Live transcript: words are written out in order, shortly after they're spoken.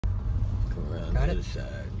on the other side,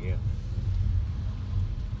 yeah.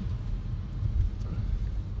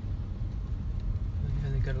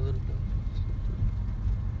 And they got a little bit.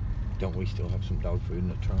 Don't we still have some dog food in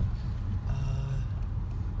the trunk?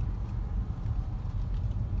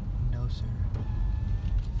 No, sir.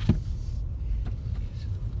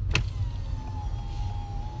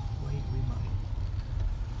 Wait, we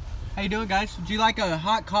might. How you doing, guys? Would you like a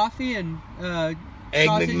hot coffee and Egg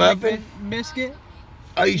sausage McMuffin? biscuit?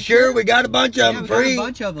 Are you sure? We got a bunch of them we free. got a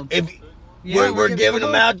bunch of them. If Yeah, we're giving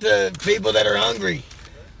them out to people that are hungry.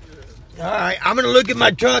 All right, I'm gonna look at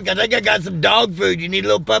my trunk. I think I got some dog food. You need a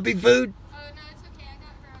little puppy food? Oh, no, it's okay. I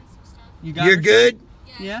got her on some stuff. You got You're her? good?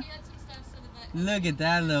 Yeah? She had some stuff, so the vet... Look at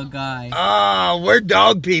that little guy. Oh, we're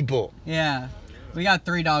dog people. Yeah. We got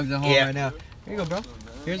 3 dogs at home Yeah. right now. Here you go, bro.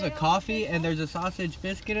 Here's a coffee and there's a sausage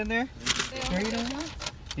biscuit in there. Sure you don't want?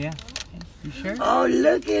 Yeah. You sure? Oh,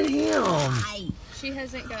 look at him. She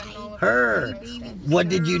hasn't gotten all of Her. What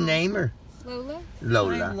did you name her? Lola? Hi,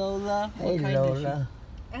 Lola. Lola. Hey, What kind is she? Lola.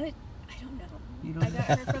 I don't know. You I don't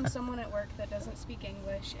got her from someone at work that doesn't speak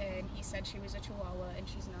English, and he said she was a Chihuahua, and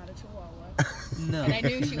she's not a Chihuahua. No. And I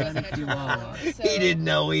knew she wasn't a Chihuahua. So, He didn't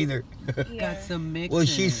know either. yeah. Got some mix. Well, in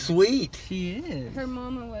she's it. sweet. She is. Her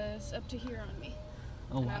mama was up to here on me.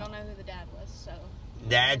 Oh, And I wow. don't know who the dad was, so...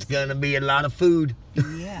 That's gonna be a lot of food.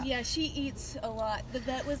 Yeah. Yeah, she eats a lot. The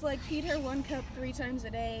vet was like, feed her 1 cup 3 times a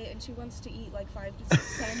day, and she wants to eat like 5 to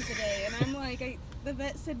 6 times a day. And I'm like, the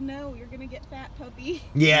vet said, no, you're gonna get fat, puppy.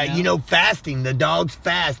 Yeah, Yeah. you know, fasting. The dogs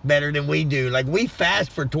fast better than we do. Like, we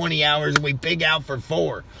fast for 20 hours and we pig out for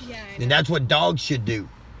 4. Yeah, I know. And that's what dogs should do.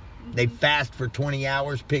 They fast for 20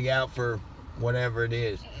 hours, pig out for whatever it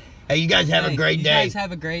is. Hey, you guys have a Hey, great you day. guys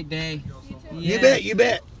have a great day. You bet, you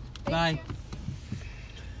bet. Bye.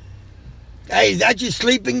 Hey, is that your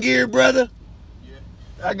sleeping gear, brother?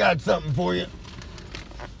 Yeah. I got something for you.